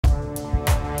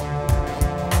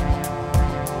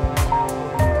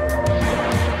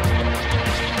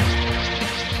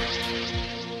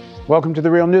Welcome to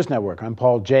the Real News Network. I'm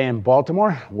Paul Jay in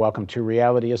Baltimore. Welcome to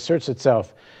Reality Asserts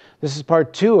Itself. This is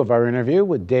part 2 of our interview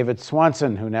with David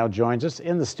Swanson, who now joins us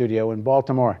in the studio in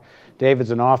Baltimore.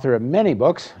 David's an author of many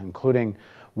books, including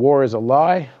War is a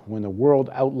Lie, When the World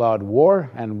Outlawed War,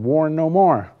 and War No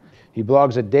More. He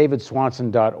blogs at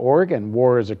davidswanson.org and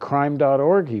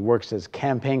warisacrime.org. He works as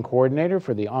campaign coordinator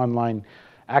for the online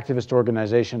activist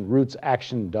organization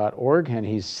rootsaction.org, and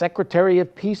he's Secretary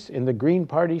of Peace in the Green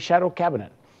Party Shadow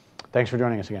Cabinet. Thanks for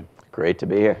joining us again. Great to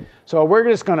be here. So we're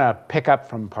just going to pick up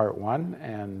from part 1,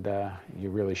 and you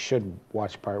really should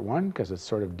watch part 1 because it's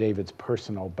sort of David's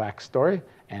personal backstory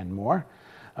and more.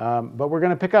 But we're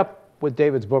going to pick up with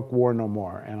David's book, War No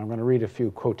More, and I'm going to read a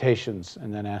few quotations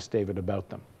and then ask David about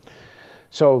them.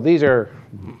 So these are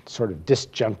sort of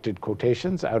disjuncted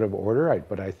quotations, out of order,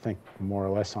 but I think more or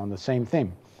less on the same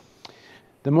theme.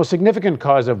 The most significant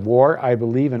cause of war, I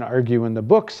believe and argue in the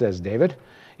book, says David,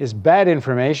 is bad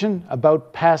information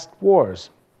about past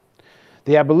wars.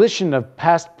 The abolition of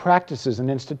past practices and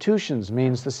institutions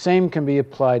means the same can be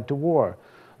applied to war.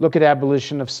 Look at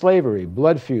abolition of slavery,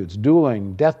 blood feuds,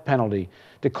 dueling, death penalty,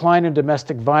 decline in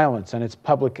domestic violence, and its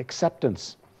public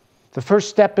acceptance. The first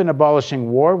step in abolishing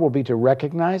war will be to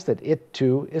recognize that it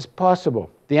too is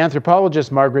possible. The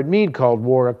anthropologist Margaret Mead called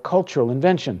war a cultural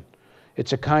invention.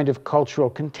 It's a kind of cultural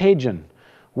contagion.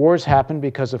 Wars happen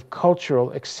because of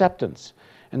cultural acceptance,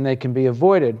 and they can be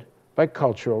avoided by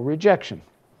cultural rejection.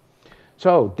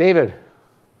 So, David,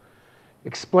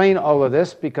 explain all of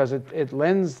this, because it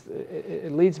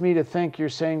leads me to think you're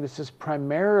saying this is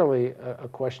primarily a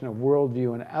question of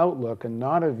worldview and outlook, and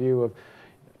not a view of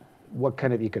what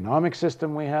kind of economic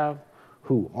system we have,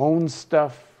 who owns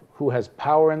stuff, who has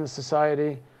power in the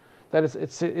society. That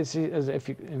it's as if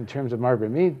you, in terms of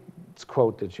Margaret Mead's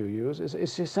quote that you use,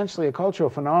 it's essentially a cultural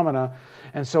phenomena.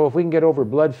 And so if we can get over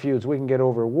blood feuds, we can get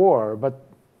over war. But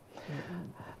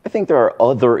I think there are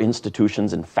other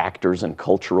institutions and factors and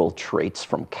cultural traits,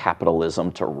 from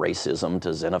capitalism to racism to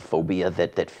xenophobia,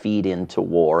 that feed into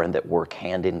war and that work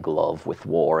hand in glove with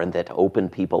war and that open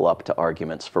people up to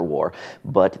arguments for war.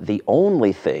 But the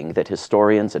only thing that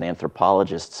historians and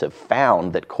anthropologists have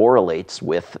found that correlates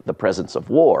with the presence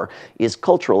of war is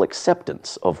cultural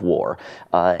acceptance of war.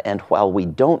 And while we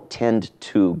don't tend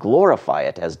to glorify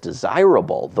it as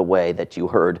desirable the way that you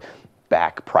heard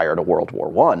back prior to World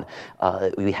War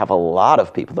I, we have a lot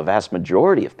of people, the vast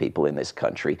majority of people in this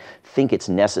country, think it's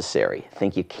necessary,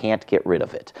 think you can't get rid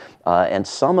of it. And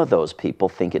some of those people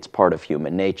think it's part of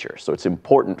human nature. So it's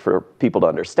important for people to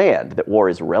understand that war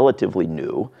is relatively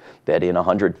new, that in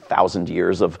 100,000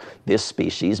 years of this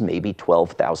species, maybe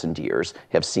 12,000 years,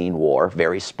 have seen war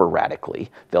very sporadically.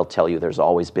 They'll tell you there's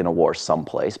always been a war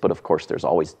someplace, but of course there's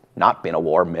always not been a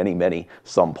war many, many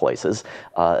some places.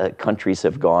 Countries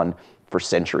have gone for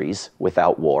centuries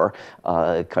without war.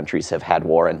 Countries have had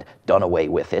war and done away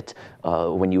with it.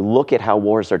 When you look at how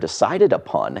wars are decided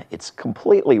upon, it's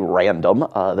completely random.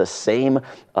 The same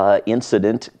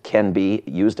incident can be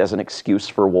used as an excuse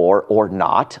for war or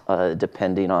not,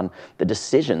 depending on the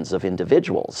decisions of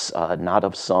individuals, not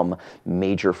of some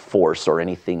major force or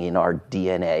anything in our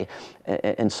DNA.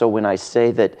 And so when I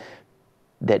say that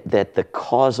the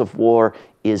cause of war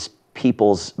is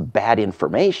people's bad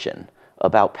information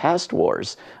about past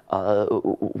wars,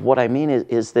 what I mean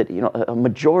is that a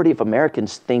majority of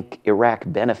Americans think Iraq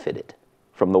benefited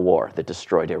from the war that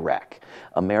destroyed Iraq.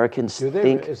 Americans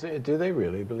think... Do they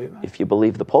really believe that? If you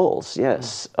believe the polls,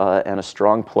 yes. And a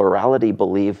strong plurality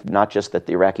believe not just that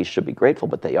the Iraqis should be grateful,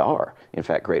 but they are, in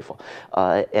fact, grateful.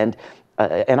 And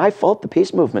I fault the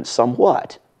peace movement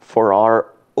somewhat for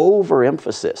our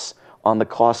overemphasis on the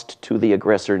cost to the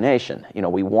aggressor nation.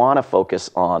 We want to focus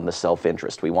on the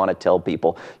self-interest. We want to tell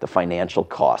people the financial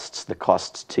costs, the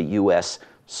costs to U.S.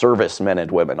 servicemen and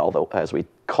women, although as we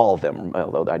call them,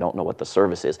 although I don't know what the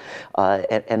service is,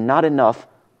 and not enough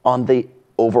on the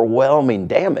overwhelming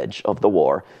damage of the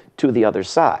war to the other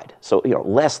side. So,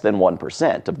 less than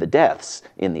 1% of the deaths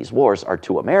in these wars are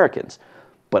to Americans.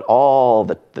 But all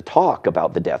the talk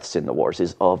about the deaths in the wars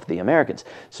is of the Americans.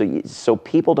 So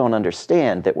people don't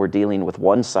understand that we're dealing with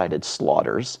one-sided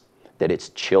slaughters, that it's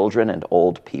children and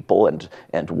old people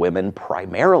and women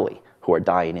primarily who are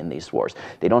dying in these wars.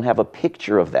 They don't have a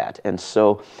picture of that. And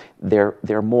so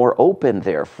they're more open,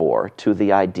 therefore, to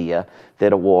the idea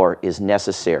that a war is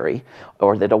necessary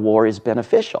or that a war is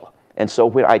beneficial. And so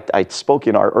when I spoke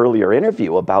in our earlier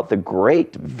interview about the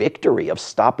great victory of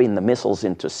stopping the missiles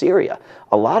into Syria.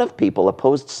 A lot of people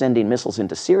opposed sending missiles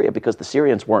into Syria because the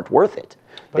Syrians weren't worth it.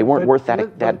 They weren't worth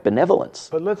that benevolence.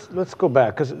 But let's go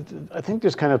back, because I think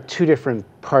there's kind of two different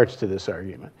parts to this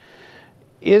argument.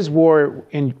 Is war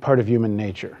part of human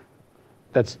nature?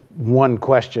 that's one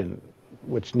question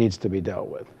which needs to be dealt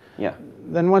with. Yeah.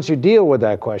 Then once you deal with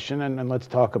that question, and let's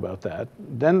talk about that,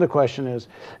 then the question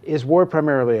is war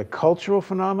primarily a cultural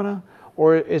phenomena,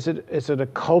 or is it a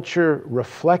culture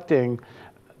reflecting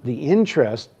the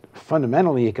interest,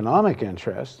 fundamentally economic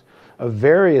interest, of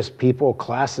various people,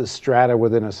 classes, strata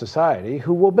within a society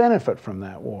who will benefit from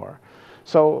that war?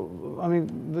 So, I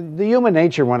mean, the human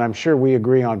nature one, I'm sure we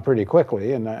agree on pretty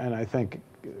quickly, and I think...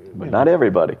 But not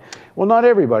everybody. Well, not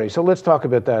everybody. So let's talk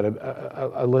about that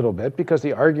a little bit, because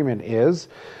the argument is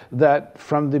that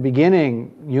from the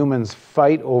beginning, humans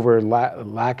fight over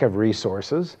lack of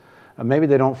resources. Maybe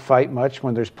they don't fight much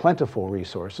when there's plentiful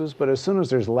resources, but as soon as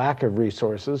there's lack of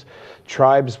resources,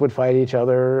 tribes would fight each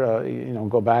other.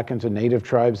 Go back into native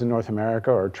tribes in North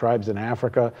America or tribes in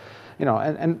Africa,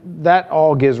 and that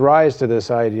all gives rise to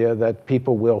this idea that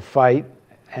people will fight,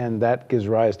 and that gives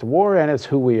rise to war, and it's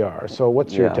who we are. So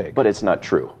what's your take? But it's not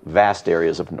true. Vast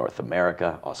areas of North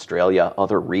America, Australia,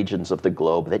 other regions of the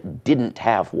globe that didn't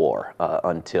have war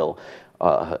until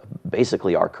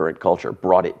basically our current culture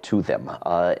brought it to them.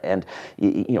 And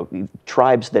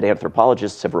tribes that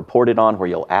anthropologists have reported on, where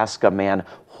you'll ask a man,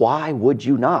 why would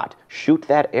you not shoot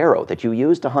that arrow that you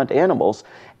use to hunt animals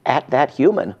at that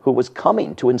human who was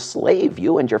coming to enslave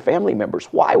you and your family members?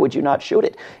 Why would you not shoot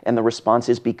it? And the response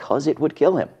is because it would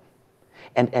kill him.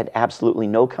 And absolutely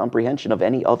no comprehension of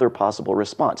any other possible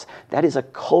response. That is a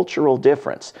cultural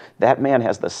difference. That man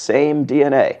has the same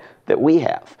DNA that we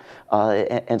have.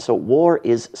 And so war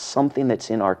is something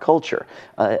that's in our culture.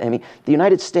 I mean, the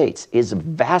United States is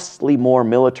vastly more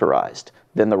militarized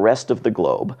than the rest of the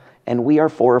globe, and we are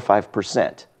 4 or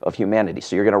 5% of humanity.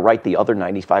 So you're going to write the other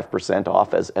 95%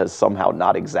 off as somehow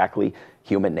not exactly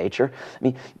human nature. I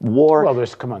mean, war... Well,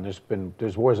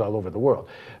 there's wars all over the world.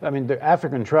 I mean, the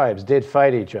African tribes did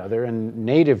fight each other, and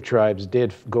native tribes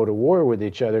did go to war with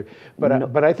each other.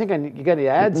 But I think you got to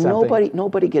add something.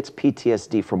 Nobody gets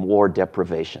PTSD from war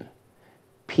deprivation.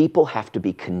 People have to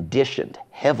be conditioned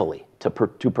heavily to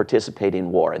participate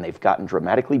in war, and they've gotten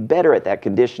dramatically better at that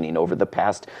conditioning over the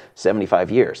past 75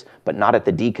 years, but not at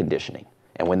the deconditioning.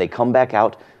 And when they come back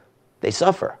out, they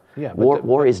suffer. Yeah,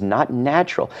 war is not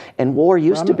natural, and war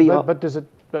used to be...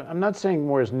 But I'm not saying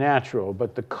war is natural,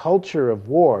 but the culture of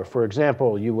war, for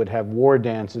example, you would have war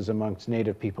dances amongst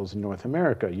native peoples in North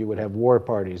America. You would have war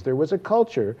parties. There was a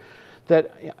culture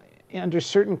that under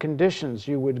certain conditions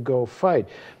you would go fight.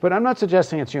 But I'm not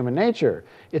suggesting it's human nature.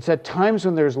 It's at times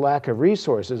when there's lack of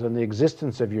resources and the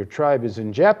existence of your tribe is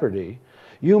in jeopardy,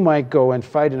 you might go and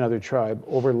fight another tribe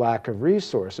over lack of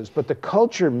resources. But the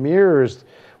culture mirrors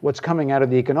what's coming out of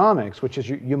the economics, which is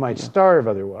you might starve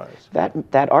otherwise.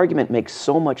 That argument makes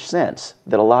so much sense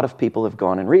that a lot of people have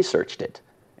gone and researched it.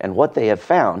 And what they have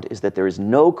found is that there is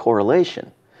no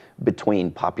correlation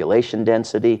between population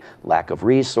density, lack of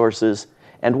resources,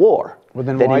 and war. Well,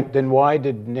 then why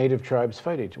did native tribes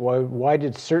fight each other? Why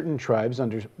did certain tribes,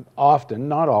 often,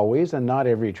 not always, and not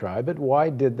every tribe, but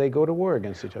why did they go to war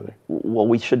against each other? Well,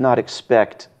 we should not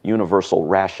expect universal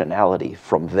rationality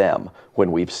from them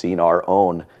when we've seen our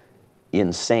own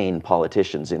insane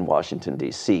politicians in Washington,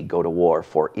 D.C. go to war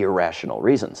for irrational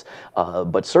reasons.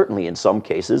 But certainly in some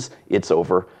cases, it's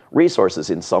over resources.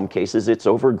 In some cases, it's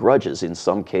over grudges. In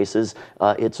some cases,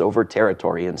 it's over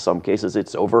territory. In some cases,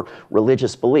 it's over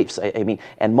religious beliefs. I mean,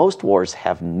 and most wars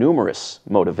have numerous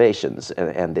motivations,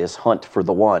 and this hunt for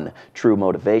the one true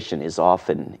motivation is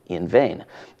often in vain.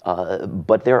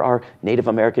 But there are Native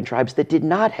American tribes that did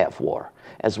not have war,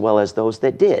 as well as those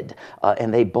that did,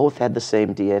 and they both had the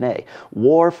same DNA.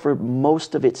 War, for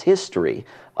most of its history,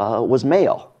 was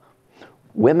male.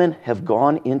 Women have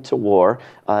gone into war.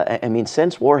 I mean,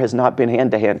 since war has not been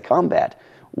hand-to-hand combat,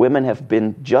 women have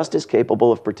been just as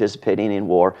capable of participating in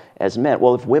war as men.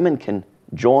 Well, if women can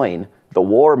join the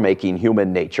war-making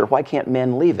human nature, why can't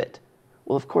men leave it?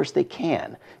 Well, of course they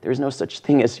can. There's no such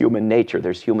thing as human nature.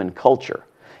 There's human culture.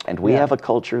 And we have a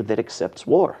culture that accepts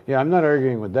war. Yeah, I'm not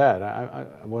arguing with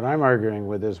that. What I'm arguing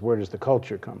with is, where does the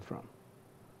culture come from?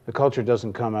 The culture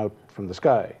doesn't come out from the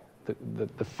sky.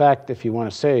 The fact, if you want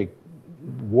to say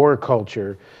war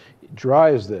culture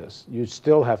drives this, you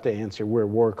still have to answer where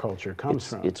war culture comes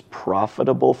from. It's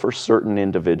profitable for certain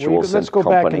individuals and companies. Let's go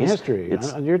back in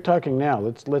history. You're talking now.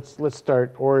 Let's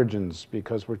start origins,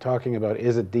 because we're talking about,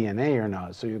 is it DNA or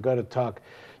not? So you've got to talk,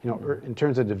 in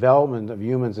terms of development of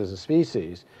humans as a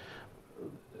species,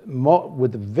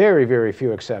 with very, very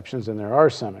few exceptions, and there are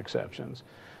some exceptions,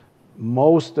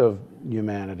 most of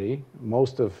humanity,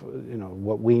 most of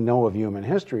what we know of human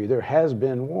history, there has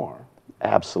been war.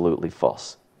 Absolutely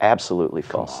false. Absolutely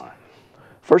false. Come on.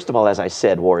 First of all, as I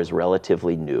said, war is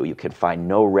relatively new. You can find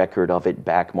no record of it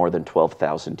back more than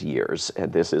 12,000 years.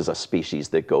 And this is a species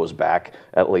that goes back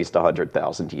at least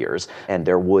 100,000 years. And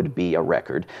there would be a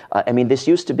record. I mean, this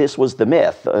was the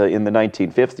myth. In the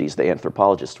 1950s, the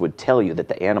anthropologists would tell you that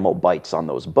the animal bites on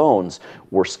those bones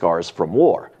were scars from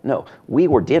war. No, we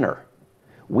were dinner.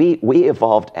 We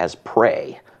evolved as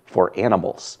prey for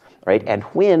animals, right? And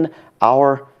when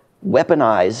our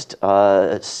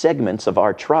weaponized segments of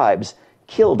our tribes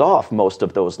killed off most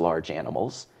of those large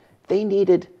animals, they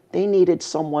needed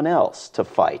someone else to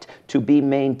fight, to be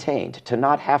maintained, to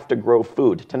not have to grow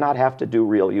food, to not have to do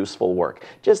real useful work,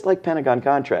 just like Pentagon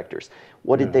contractors.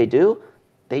 What did they do?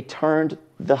 They turned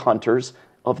the hunters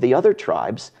of the other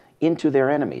tribes into their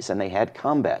enemies, and they had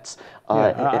combats.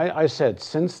 I said,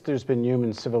 since there's been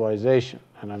human civilization,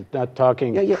 and I'm not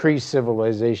talking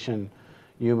pre-civilization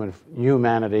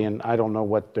humanity, and I don't know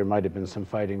what, there might have been some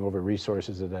fighting over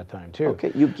resources at that time too.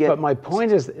 Okay, but my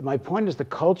point is the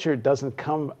culture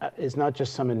is not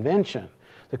just some invention.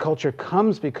 The culture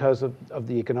comes because of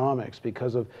the economics,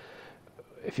 because of,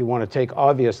 if you want to take,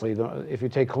 obviously, if you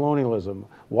take colonialism,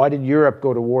 why did Europe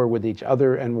go to war with each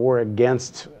other and war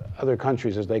against other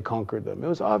countries as they conquered them? It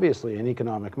was obviously an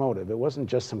economic motive. It wasn't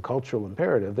just some cultural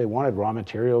imperative. They wanted raw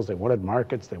materials, they wanted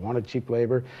markets, they wanted cheap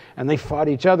labor, and they fought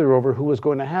each other over who was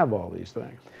going to have all these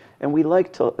things. And we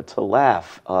like to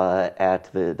laugh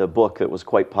at the book that was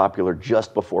quite popular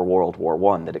just before World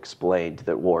War I that explained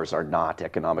that wars are not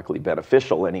economically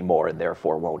beneficial anymore and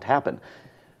therefore won't happen.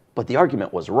 But the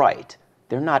argument was right.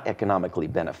 They're not economically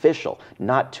beneficial,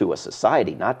 not to a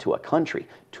society, not to a country,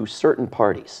 to certain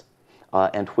parties.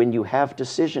 And when you have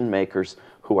decision makers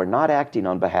who are not acting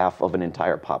on behalf of an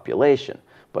entire population,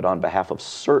 but on behalf of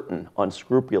certain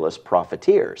unscrupulous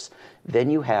profiteers, then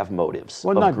you have motives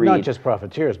of greed. Not just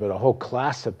profiteers, but a whole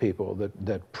class of people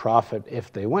that profit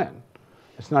if they win.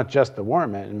 It's not just the war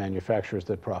manufacturers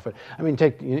that profit. I mean,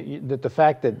 take the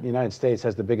fact that the United States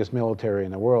has the biggest military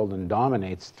in the world and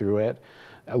dominates through it,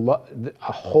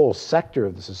 a whole sector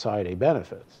of the society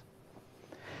benefits.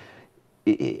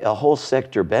 A whole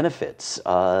sector benefits,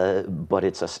 but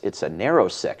it's a narrow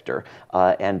sector,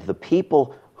 and the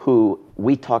people who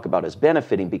we talk about as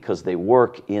benefiting because they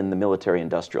work in the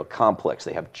military-industrial complex,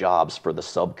 they have jobs for the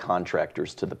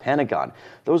subcontractors to the Pentagon.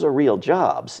 Those are real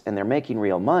jobs, and they're making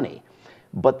real money.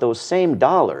 But those same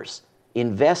dollars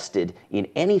invested in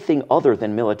anything other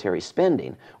than military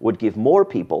spending would give more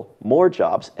people more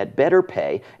jobs at better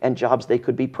pay and jobs they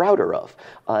could be prouder of.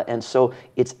 And so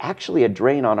it's actually a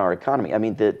drain on our economy. I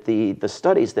mean, the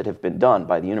studies that have been done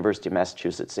by the University of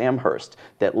Massachusetts Amherst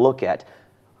that look at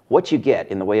what you get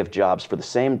in the way of jobs for the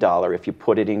same dollar if you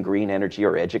put it in green energy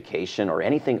or education or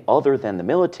anything other than the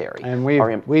military. And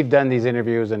we've done these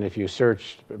interviews, and if you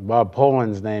search Bob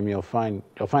Poland's name, you'll find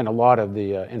a lot of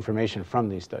the information from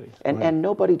these studies. And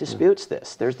nobody disputes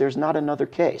this. There's not another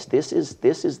case. This is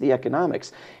the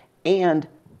economics. And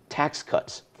tax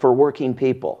cuts for working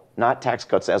people, not tax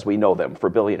cuts as we know them for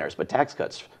billionaires, but tax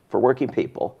cuts for working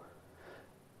people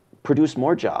produce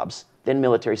more jobs than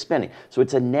military spending. So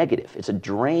it's a negative. It's a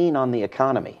drain on the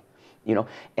economy, you know.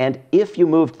 And if you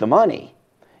moved the money,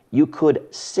 you could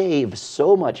save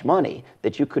so much money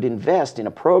that you could invest in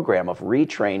a program of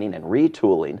retraining and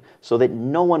retooling so that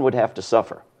no one would have to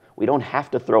suffer. We don't have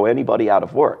to throw anybody out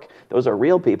of work. Those are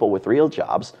real people with real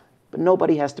jobs, but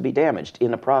nobody has to be damaged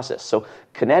in the process. So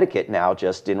Connecticut now,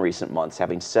 just in recent months,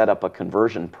 having set up a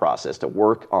conversion process to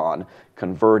work on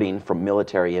converting from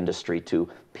military industry to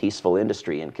peaceful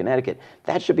industry in Connecticut,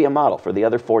 that should be a model for the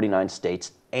other 49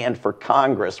 states and for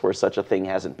Congress, where such a thing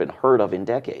hasn't been heard of in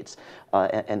decades.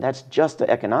 And that's just an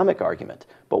economic argument.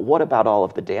 But what about all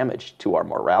of the damage to our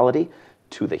morality,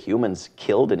 to the humans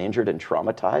killed and injured and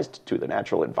traumatized, to the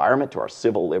natural environment, to our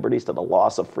civil liberties, to the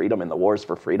loss of freedom and the wars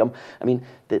for freedom? I mean,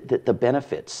 the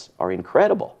benefits are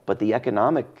incredible, but the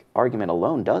economic argument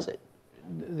alone does it.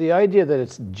 The idea that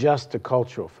it's just a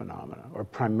cultural phenomenon, or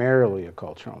primarily a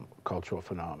cultural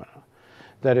phenomenon,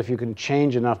 that if you can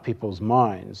change enough people's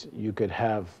minds, you could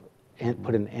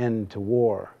put an end to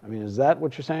war. I mean, is that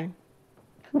what you're saying?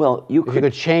 Well, if you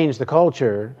could change the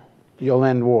culture, you'll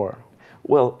end war.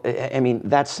 Well, I mean,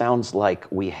 that sounds like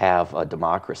we have a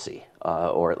democracy,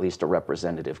 or at least a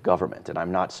representative government, and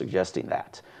I'm not suggesting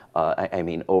that. I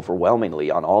mean,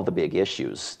 overwhelmingly on all the big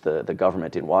issues, the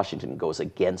government in Washington goes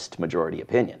against majority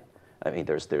opinion. I mean,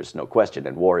 there's no question,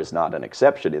 and war is not an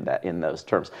exception in those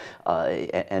terms.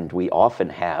 And we often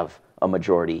have a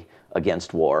majority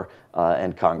against war,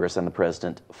 and Congress and the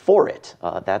president for it.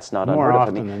 That's not unheard of. More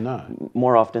often than not.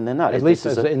 More often than not. At least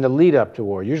in the lead up to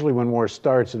war. Usually when war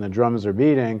starts and the drums are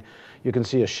beating, you can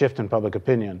see a shift in public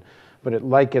opinion. But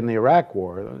like in the Iraq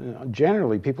War,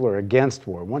 generally people are against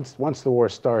war. Once the war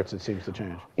starts, it seems to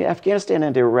change. Yeah, Afghanistan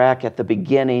and Iraq, at the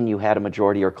beginning, you had a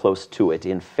majority or close to it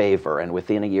in favor, and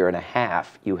within a year and a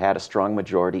half, you had a strong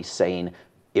majority saying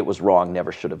it was wrong,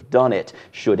 never should have done it,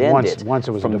 should end it. Once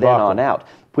it was from a then debacle. on out,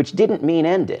 which didn't mean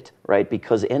end it, right?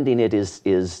 Because ending it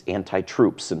is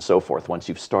anti-troops and so forth. Once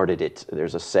you've started it,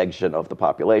 there's a section of the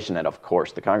population, and of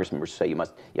course, the Congress members say you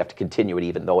have to continue it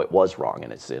even though it was wrong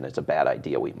and it's a bad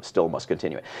idea. We still must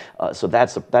continue it. So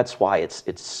that's why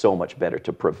it's so much better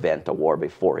to prevent a war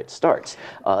before it starts.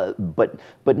 But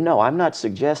no, I'm not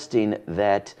suggesting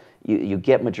that you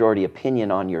get majority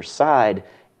opinion on your side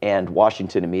and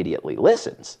Washington immediately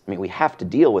listens. I mean, we have to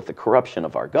deal with the corruption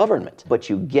of our government, but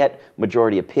you get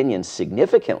majority opinion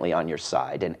significantly on your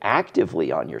side and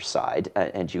actively on your side,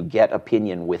 and you get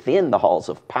opinion within the halls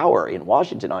of power in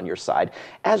Washington on your side,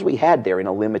 as we had there in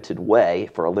a limited way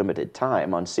for a limited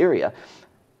time on Syria,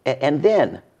 and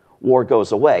then war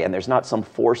goes away, and there's not some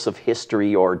force of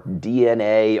history or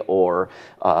DNA or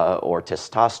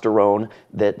testosterone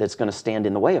that's going to stand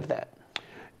in the way of that.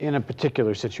 In a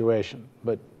particular situation,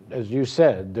 but as you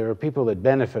said, there are people that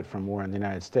benefit from war in the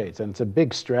United States, and it's a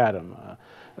big stratum,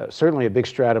 certainly a big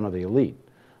stratum of the elite,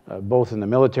 both in the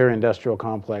military-industrial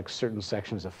complex, certain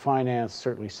sections of finance,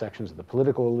 certainly sections of the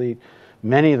political elite,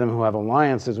 many of them who have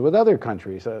alliances with other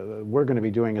countries. We're going to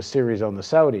be doing a series on the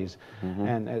Saudis,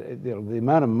 and the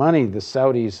amount of money the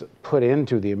Saudis put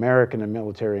into the American and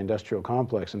military-industrial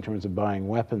complex in terms of buying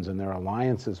weapons and their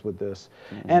alliances with this,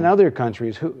 and other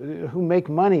countries who make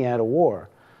money out of war.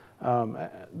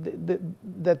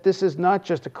 That this is not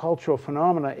just a cultural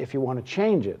phenomena if you want to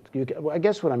change it. I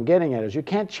guess what I'm getting at is you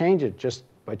can't change it just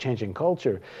by changing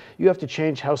culture. You have to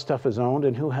change how stuff is owned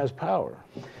and who has power.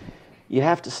 You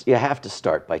have to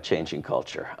start by changing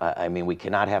culture. I mean, we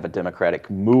cannot have a democratic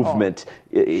movement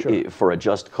for a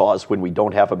just cause when we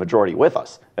don't have a majority with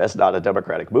us. That's not a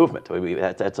democratic movement. I mean,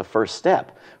 that's a first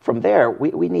step. From there,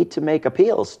 we need to make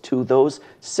appeals to those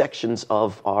sections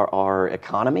of our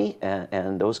economy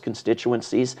and those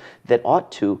constituencies that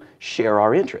ought to share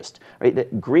our interest. Right?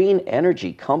 That green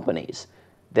energy companies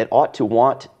that ought to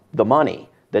want the money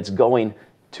that's going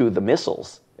to the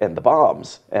missiles and the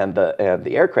bombs and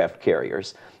the aircraft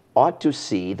carriers ought to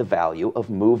see the value of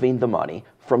moving the money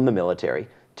from the military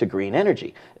to green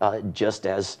energy, just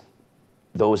as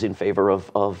those in favor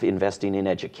of investing in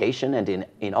education and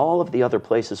in all of the other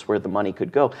places where the money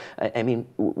could go. I mean,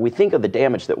 we think of the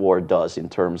damage that war does in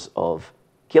terms of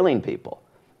killing people,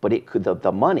 but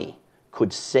the money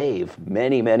could save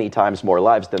many, many times more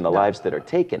lives than the lives that are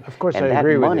taken. Of course, and I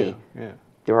agree money, with you. Yeah.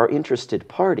 There are interested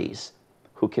parties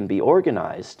who can be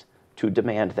organized to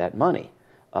demand that money.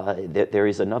 There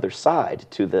is another side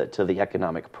to the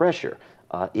economic pressure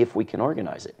if we can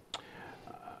organize it.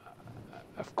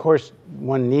 Of course,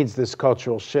 one needs this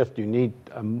cultural shift. You need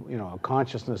a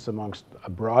consciousness amongst a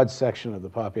broad section of the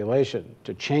population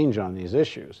to change on these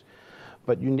issues.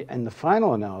 But in the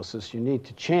final analysis, you need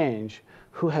to change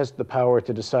who has the power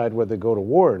to decide whether to go to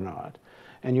war or not.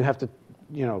 And you have to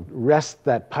wrest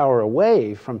that power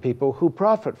away from people who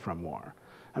profit from war.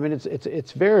 I mean,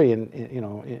 it's very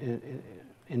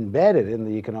embedded in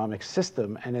the economic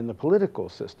system and in the political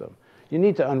system. You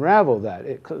need to unravel that.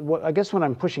 I guess what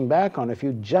I'm pushing back on, if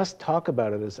you just talk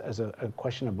about it as a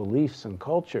question of beliefs and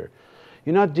culture,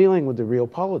 you're not dealing with the real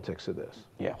politics of this.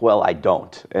 Yeah, well, I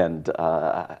don't. And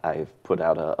I've put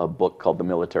out a book called The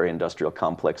Military-Industrial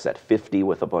Complex at 50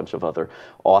 with a bunch of other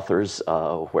authors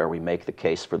where we make the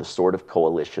case for the sort of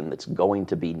coalition that's going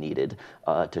to be needed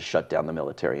to shut down the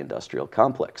military-industrial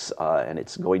complex. And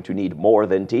it's going to need more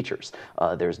than teachers.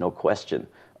 There's no question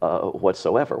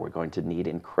whatsoever. We're going to need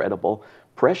incredible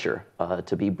pressure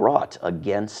to be brought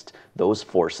against those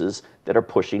forces that are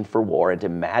pushing for war and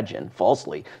imagine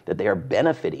falsely that they are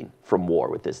benefiting from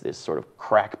war with this sort of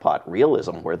crackpot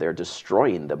realism where they're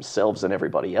destroying themselves and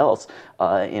everybody else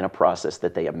in a process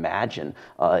that they imagine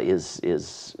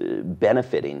is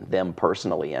benefiting them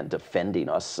personally and defending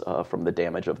us from the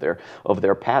damage of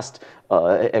their past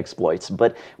exploits.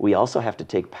 But we also have to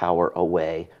take power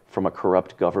away from a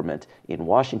corrupt government in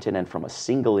Washington and from a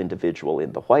single individual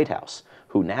in the White House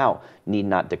who now need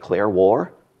not declare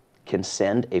war, can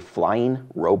send a flying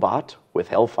robot with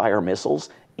Hellfire missiles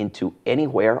into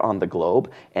anywhere on the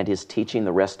globe and is teaching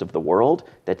the rest of the world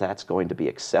that that's going to be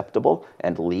acceptable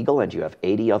and legal, and you have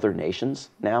 80 other nations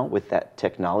now with that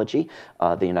technology.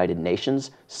 The United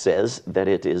Nations says that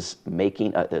it is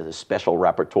making a special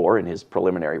rapporteur in his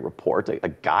preliminary report, a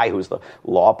guy who's the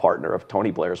law partner of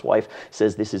Tony Blair's wife,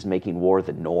 says this is making war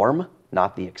the norm,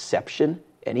 not the exception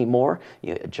anymore.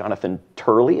 Jonathan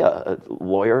Turley, a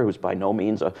lawyer who's by no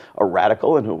means a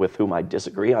radical and with whom I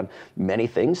disagree on many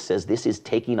things, says this is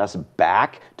taking us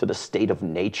back to the state of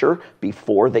nature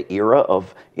before the era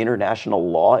of international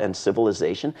law and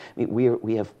civilization. I mean,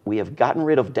 we have gotten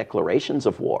rid of declarations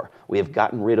of war. We have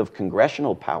gotten rid of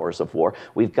congressional powers of war.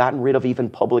 We've gotten rid of even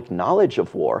public knowledge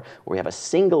of war. We have a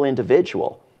single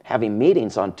individual having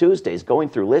meetings on Tuesdays, going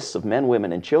through lists of men,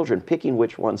 women, and children, picking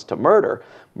which ones to murder,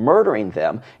 murdering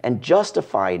them, and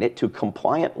justifying it to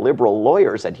compliant liberal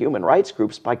lawyers and human rights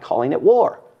groups by calling it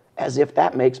war, as if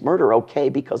that makes murder okay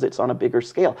because it's on a bigger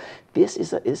scale. This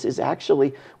is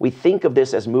actually, we think of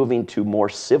this as moving to more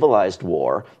civilized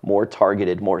war, more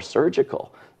targeted, more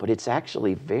surgical, but it's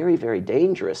actually very, very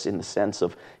dangerous in the sense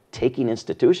of taking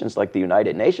institutions like the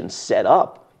United Nations set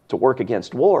up to work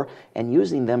against war and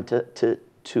using them to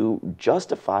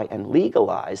justify and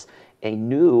legalize a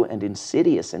new and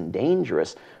insidious and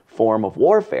dangerous form of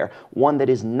warfare, one that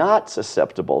is not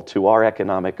susceptible to our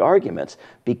economic arguments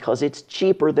because it's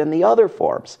cheaper than the other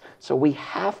forms. So we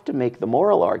have to make the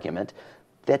moral argument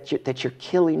that you're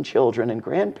killing children and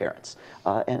grandparents,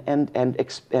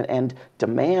 and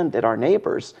demand that our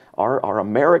neighbors, our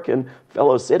American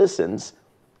fellow citizens,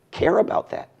 care about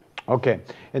that. Okay,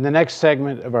 in the next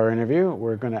segment of our interview,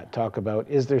 we're going to talk about,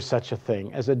 is there such a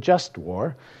thing as a just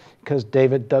war? Because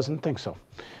David doesn't think so.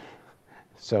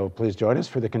 So please join us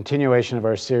for the continuation of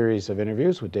our series of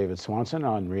interviews with David Swanson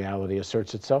on Reality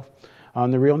Asserts Itself on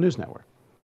the Real News Network.